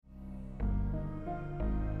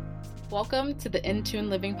Welcome to the In Tune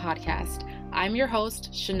Living podcast. I'm your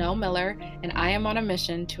host, Chanel Miller, and I am on a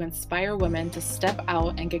mission to inspire women to step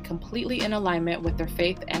out and get completely in alignment with their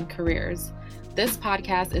faith and careers. This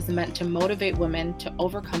podcast is meant to motivate women to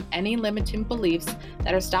overcome any limiting beliefs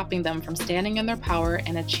that are stopping them from standing in their power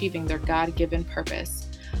and achieving their God-given purpose.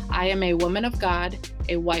 I am a woman of God,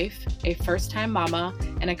 a wife, a first-time mama,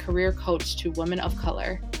 and a career coach to women of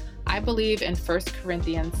color. I believe in 1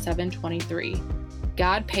 Corinthians 7:23.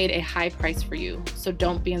 God paid a high price for you, so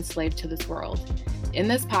don't be enslaved to this world. In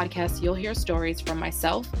this podcast, you'll hear stories from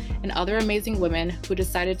myself and other amazing women who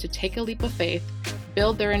decided to take a leap of faith,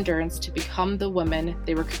 build their endurance to become the women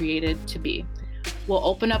they were created to be. We'll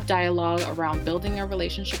open up dialogue around building a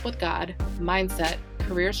relationship with God, mindset,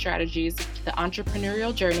 career strategies, the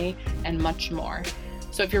entrepreneurial journey, and much more.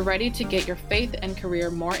 So if you're ready to get your faith and career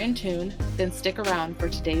more in tune, then stick around for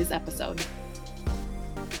today's episode.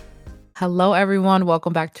 Hello, everyone.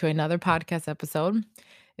 Welcome back to another podcast episode.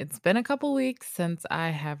 It's been a couple weeks since I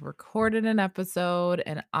have recorded an episode,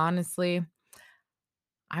 and honestly,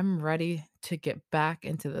 I'm ready to get back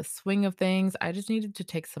into the swing of things. I just needed to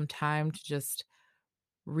take some time to just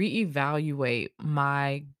reevaluate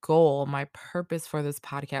my goal, my purpose for this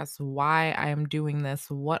podcast, why I am doing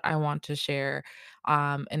this, what I want to share,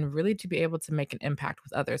 and really to be able to make an impact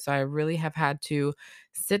with others. So I really have had to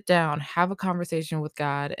sit down, have a conversation with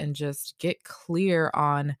God, and just get clear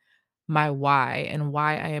on my why and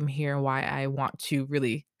why I am here, why I want to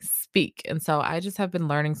really speak. And so I just have been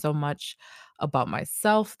learning so much about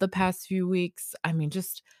myself the past few weeks. I mean,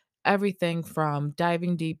 just everything from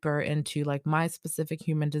diving deeper into like my specific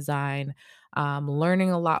human design,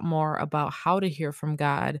 learning a lot more about how to hear from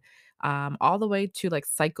God, all the way to like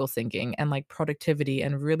cycle syncing and like productivity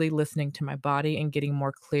and really listening to my body and getting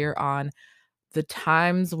more clear on the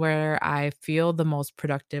times where I feel the most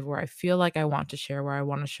productive, where I feel like I want to share, where I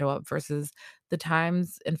want to show up versus the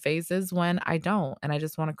times and phases when I don't. And I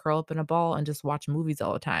just want to curl up in a ball and just watch movies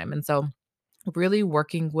all the time. And so, really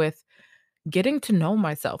working with getting to know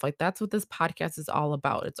myself. Like that's what this podcast is all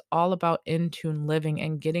about. It's all about in tune living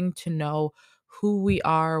and getting to know who we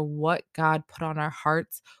are, what God put on our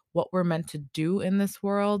hearts, what we're meant to do in this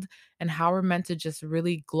world, and how we're meant to just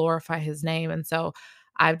really glorify his name. And so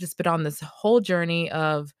I've just been on this whole journey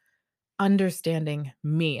of understanding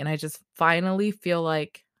me. And I just finally feel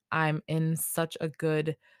like I'm in such a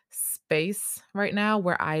good space right now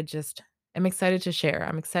where I just am excited to share.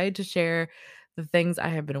 I'm excited to share the things I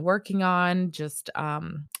have been working on, just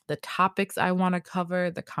the topics I want to cover,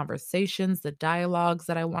 the conversations, the dialogues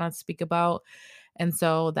that I want to speak about. And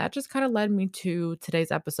so that just kind of led me to today's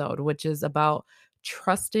episode, which is about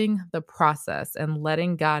trusting the process and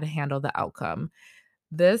letting God handle the outcome.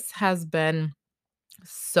 This has been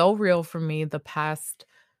so real for me the past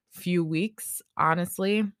few weeks,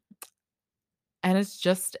 honestly, and it's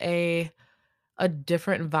just a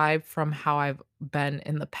different vibe from how I've been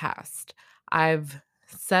in the past. I've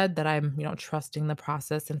said that I'm, trusting the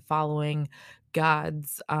process and following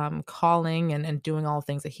God's calling and doing all the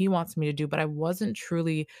things that He wants me to do, but I wasn't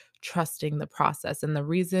truly trusting the process. And the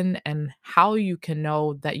reason and how you can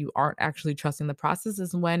know that you aren't actually trusting the process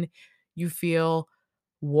is when you feel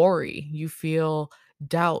worry, you feel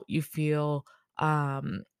doubt, you feel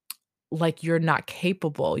um, like you're not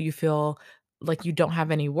capable, you feel like you don't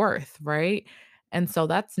have any worth, right? And so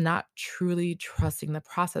that's not truly trusting the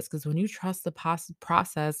process because when you trust the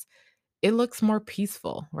process, it looks more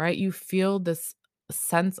peaceful, right? You feel this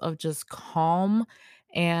sense of just calm.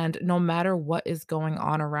 And no matter what is going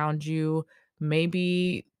on around you,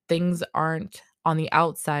 maybe things aren't on the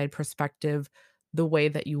outside perspective the way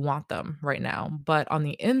that you want them right now. But on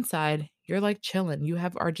the inside, you're like chilling. You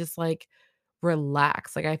are just like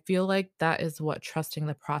relaxed. Like I feel like that is what trusting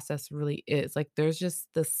the process really is. Like there's just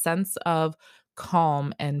the sense of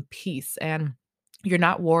calm and peace. And you're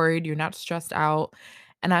not worried, you're not stressed out,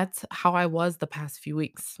 and that's how I was the past few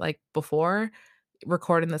weeks. Like before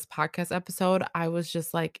recording this podcast episode, I was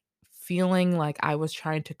just like feeling like I was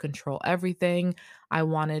trying to control everything. I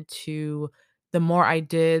wanted to, the more I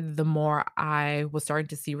did, the more I was starting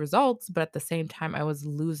to see results. But at the same time, I was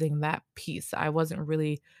losing that peace. I wasn't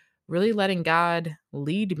really letting God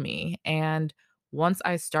lead me. And once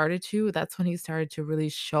I started to, that's when He started to really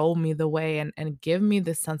show me the way and give me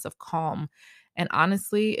this sense of calm. And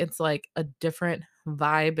honestly, it's like a different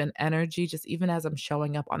vibe and energy just even as I'm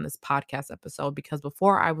showing up on this podcast episode because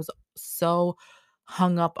before I was so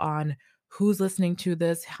hung up on who's listening to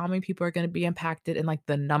this, how many people are going to be impacted and like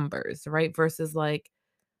the numbers, right? Versus like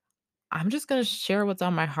I'm just going to share what's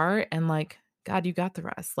on my heart and like God, you got the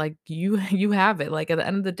rest. Like you you have it. Like at the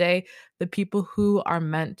end of the day, the people who are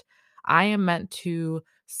meant I am meant to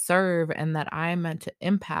serve and that I am meant to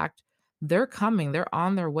impact, they're coming, they're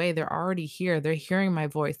on their way, they're already here, they're hearing my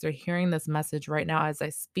voice, they're hearing this message right now as I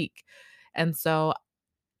speak. And so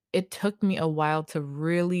it took me a while to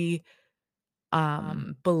really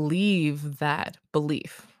believe that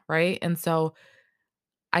belief, right? And so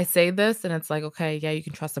I say this and it's like, okay, yeah, you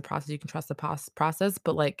can trust the process, you can trust the process,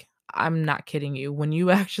 but like, I'm not kidding you. When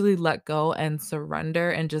you actually let go and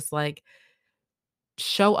surrender and just like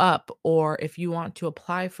show up, or if you want to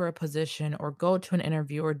apply for a position or go to an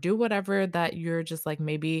interview or do whatever that you're just like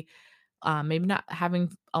maybe not having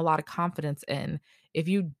a lot of confidence in, if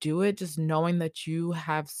you do it just knowing that you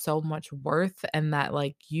have so much worth and that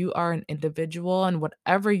like you are an individual and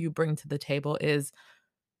whatever you bring to the table is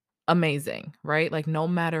amazing, right? Like, no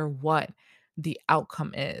matter what the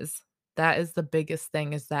outcome is, that is the biggest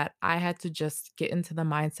thing, is that I had to just get into the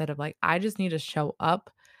mindset of like, I just need to show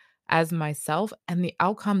up as myself, and the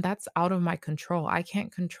outcome, that's out of my control. I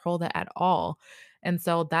can't control that at all. And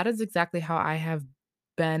so that is exactly how I have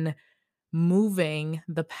been moving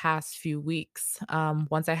the past few weeks.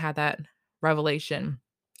 Once I had that revelation,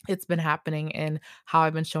 it's been happening in how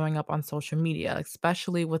I've been showing up on social media,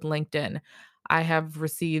 especially with LinkedIn. I have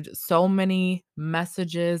received so many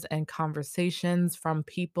messages and conversations from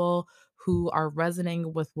people who are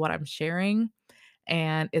resonating with what I'm sharing.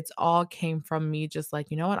 And it's all came from me just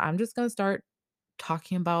like, you know what? I'm just going to start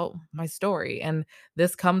talking about my story. And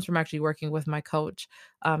this comes from actually working with my coach,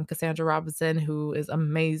 Cassandra Robinson, who is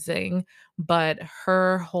amazing. But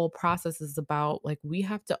her whole process is about like, we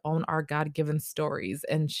have to own our God given stories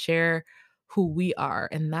and share who we are.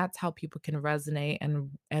 And that's how people can resonate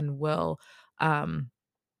and will, um,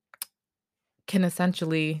 can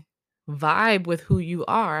essentially vibe with who you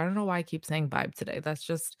are. I don't know why I keep saying vibe today. That's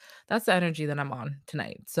the energy that I'm on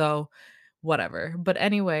tonight. So whatever. But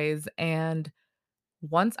anyways, and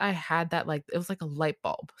once I had that, like, it was like a light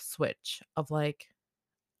bulb switch of like,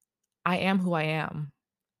 I am who I am.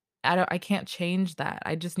 I can't change that.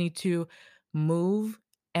 I just need to move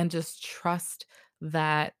and just trust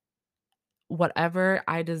that whatever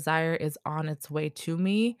I desire is on its way to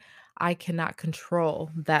me. I cannot control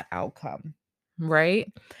that outcome,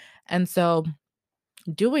 right? And so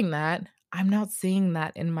doing that, I'm not seeing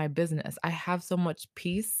that in my business. I have so much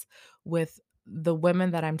peace with the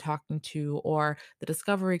women that I'm talking to or the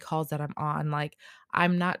discovery calls that I'm on. Like,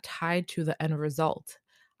 I'm not tied to the end result.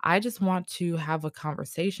 I just want to have a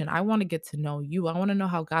conversation. I want to get to know you. I want to know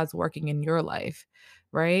how God's working in your life.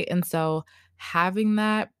 Right. And so having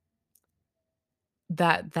that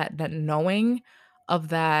knowing of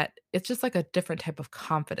that, it's just like a different type of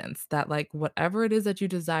confidence that like whatever it is that you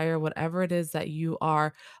desire, whatever it is that you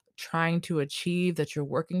are trying to achieve, that you're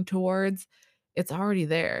working towards, it's already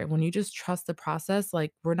there. When you just trust the process,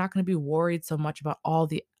 like we're not going to be worried so much about all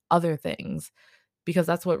the other things, because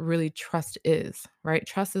that's what really trust is, right?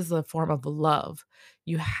 Trust is a form of love.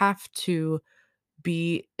 You have to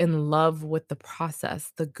be in love with the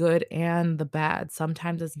process, the good and the bad.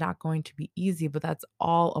 Sometimes it's not going to be easy, but that's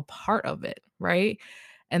all a part of it, right?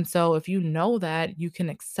 And so if you know that, you can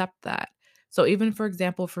accept that. So even for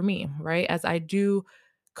example, for me, right, as I do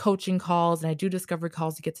coaching calls and I do discovery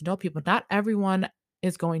calls to get to know people, not everyone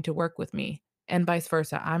is going to work with me and vice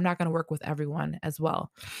versa. I'm not going to work with everyone as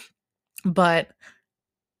well. But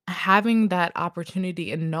having that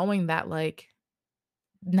opportunity and knowing that like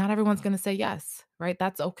not everyone's going to say yes, right?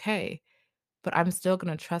 That's okay, but I'm still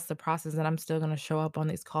gonna trust the process and I'm still gonna show up on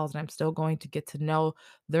these calls and I'm still going to get to know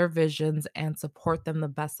their visions and support them the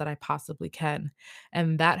best that I possibly can.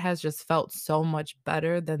 And that has just felt so much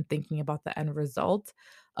better than thinking about the end result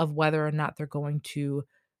of whether or not they're going to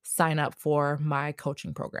sign up for my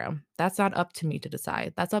coaching program. That's not up to me to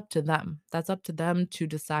decide. That's up to them. That's up to them to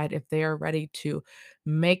decide if they are ready to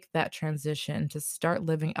make that transition to start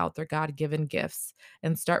living out their God given gifts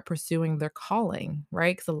and start pursuing their calling,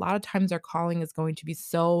 right? Because a lot of times our calling is going to be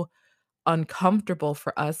so uncomfortable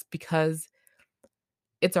for us because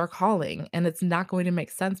it's our calling and it's not going to make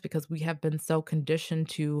sense because we have been so conditioned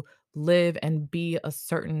to live and be a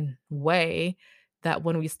certain way that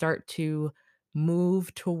when we start to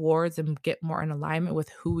move towards and get more in alignment with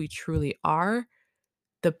who we truly are,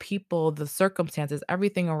 the people, the circumstances,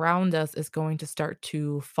 everything around us is going to start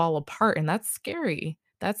to fall apart, and that's scary.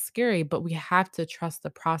 That's scary, but we have to trust the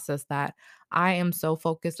process that I am so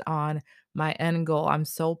focused on my end goal. I'm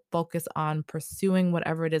so focused on pursuing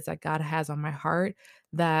whatever it is that God has on my heart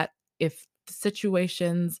that if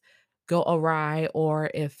situations go awry or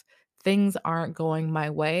if things aren't going my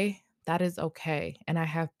way, that is okay. And I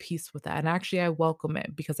have peace with that. And actually, I welcome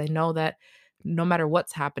it because I know that no matter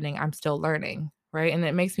what's happening, I'm still learning, right? And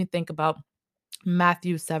it makes me think about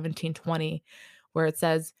Matthew 17:20, where it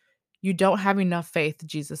says, "You don't have enough faith,"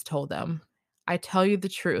 Jesus told them. "I tell you the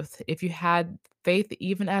truth, if you had faith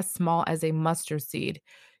even as small as a mustard seed,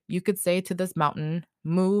 you could say to this mountain,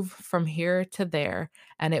 'Move from here to there,'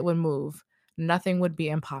 and it would move. Nothing would be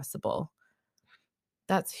impossible."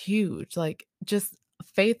 That's huge, like, just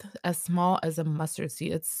faith as small as a mustard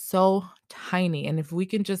seed, it's so tiny, and if we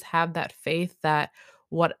can just have that faith that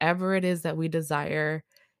whatever it is that we desire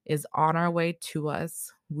is on our way to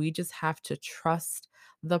us, we just have to trust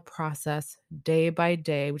the process day by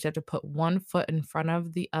day. We just have to put one foot in front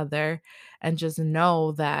of the other and just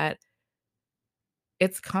know that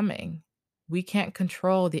it's coming. We can't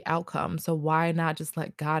control the outcome, so why not just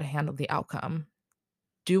let God handle the outcome?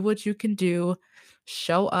 Do what you can do,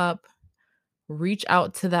 show up, reach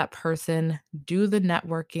out to that person, do the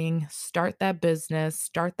networking, start that business,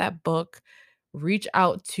 start that book, reach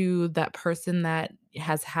out to that person that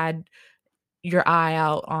has had your eye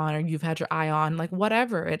out on or you've had your eye on, like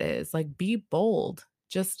whatever it is, like be bold.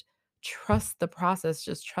 Just trust the process.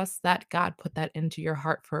 Just trust that God put that into your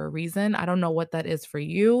heart for a reason. I don't know what that is for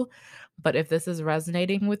you, but if this is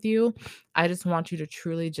resonating with you, I just want you to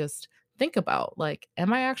truly just think about like,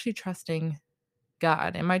 am I actually trusting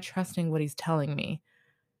God? Am I trusting what He's telling me?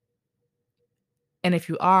 And if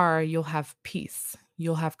you are, you'll have peace,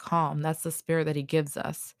 you'll have calm. That's the spirit that He gives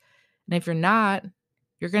us. And if you're not,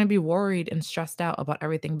 you're going to be worried and stressed out about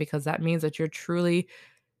everything because that means that you're truly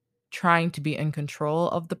trying to be in control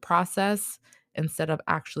of the process instead of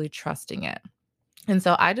actually trusting it. And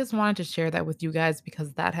so I just wanted to share that with you guys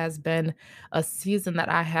because that has been a season that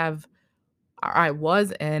I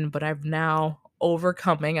was in, but I've now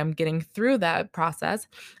overcoming. I'm getting through that process.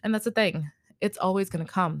 And that's the thing. It's always going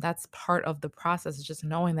to come. That's part of the process. Is just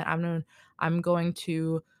knowing that I'm going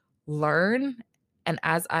to learn, and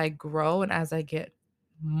as I grow and as I get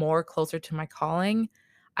more closer to my calling,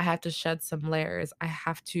 I have to shed some layers. I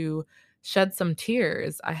have to shed some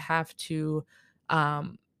tears. I have to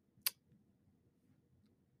um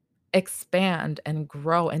expand and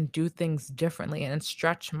grow and do things differently and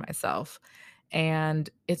stretch myself. And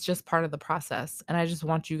it's just part of the process. And I just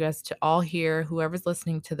want you guys to all hear, whoever's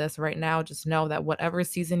listening to this right now, just know that whatever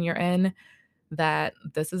season you're in, that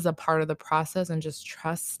this is a part of the process and just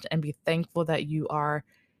trust and be thankful that you are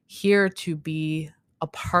here to be a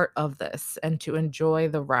part of this and to enjoy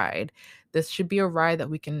the ride. This should be a ride that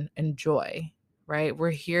we can enjoy, right?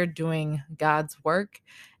 We're here doing God's work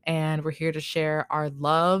and we're here to share our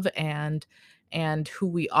love and who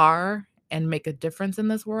we are and make a difference in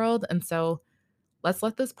this world. And so let's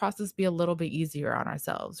let this process be a little bit easier on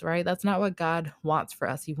ourselves, right? That's not what God wants for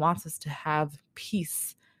us. He wants us to have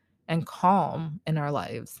peace and calm in our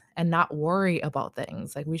lives and not worry about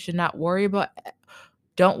things. Like we should not worry about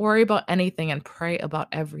don't worry about anything and pray about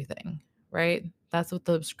everything, right? That's what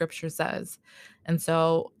the scripture says. And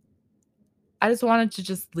so I just wanted to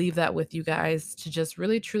just leave that with you guys to just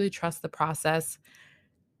really truly trust the process.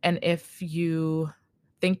 And if you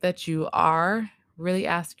think that you are, really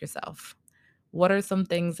ask yourself, what are some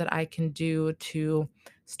things that I can do to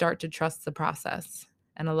start to trust the process?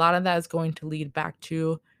 And a lot of that is going to lead back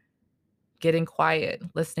to getting quiet,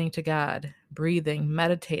 listening to God, breathing,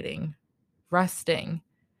 meditating, resting,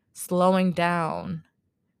 slowing down,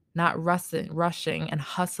 not rushing and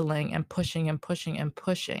hustling and pushing and pushing and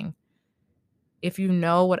pushing. If you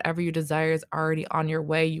know whatever you desire is already on your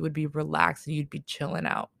way, you would be relaxed and you'd be chilling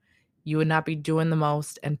out. You would not be doing the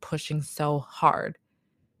most and pushing so hard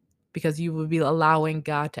because you would be allowing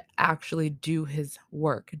God to actually do His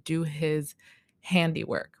work, do His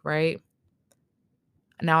handiwork, right?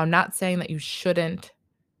 Now, I'm not saying that you shouldn't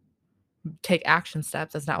take action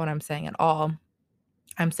steps. That's not what I'm saying at all.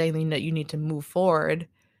 I'm saying that you need to move forward,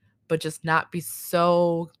 but just not be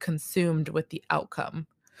so consumed with the outcome.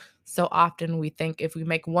 So often we think if we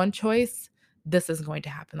make one choice, this is going to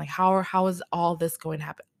happen. Like how is all this going to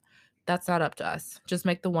happen? That's not up to us. Just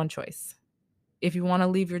make the one choice. If you want to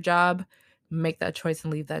leave your job, make that choice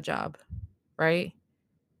and leave that job, right?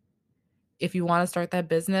 If you want to start that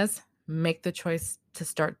business, make the choice to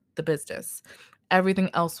start the business. Everything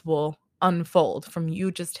else will unfold from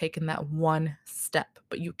you just taking that one step.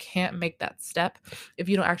 But you can't make that step if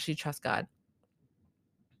you don't actually trust God,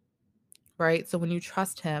 right? So when you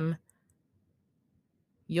trust Him,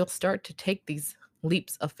 you'll start to take these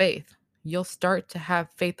leaps of faith. You'll start to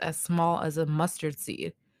have faith as small as a mustard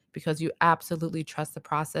seed because you absolutely trust the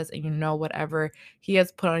process and you know whatever He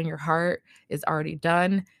has put on your heart is already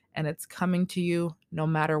done and it's coming to you no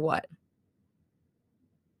matter what.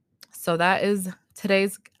 So that is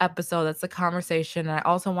today's episode. That's the conversation. And I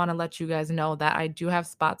also want to let you guys know that I do have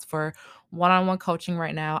spots for one-on-one coaching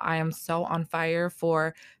right now. I am so on fire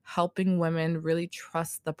for helping women really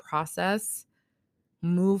trust the process,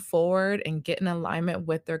 move forward, and get in alignment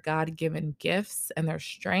with their God-given gifts and their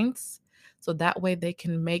strengths. So that way they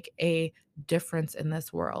can make a difference in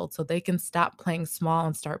this world. So they can stop playing small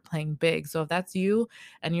and start playing big. So if that's you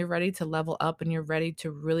and you're ready to level up and you're ready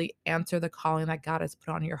to really answer the calling that God has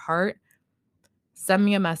put on your heart, send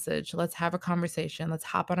me a message. Let's have a conversation. Let's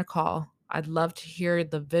hop on a call. I'd love to hear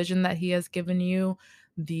the vision that he has given you,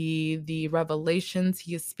 the revelations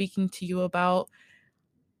he is speaking to you about,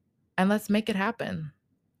 and let's make it happen.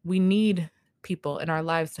 We need people in our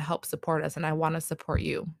lives to help support us, and I want to support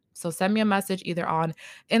you. So send me a message either on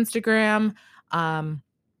Instagram. Um,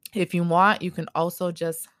 if you want, you can also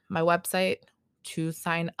just my website to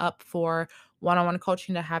sign up for one-on-one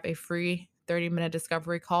coaching to have a free 30-minute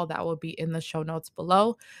discovery call that will be in the show notes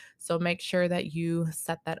below. So make sure that you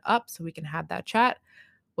set that up so we can have that chat.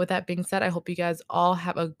 With that being said, I hope you guys all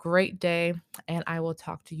have a great day and I will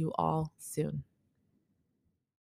talk to you all soon.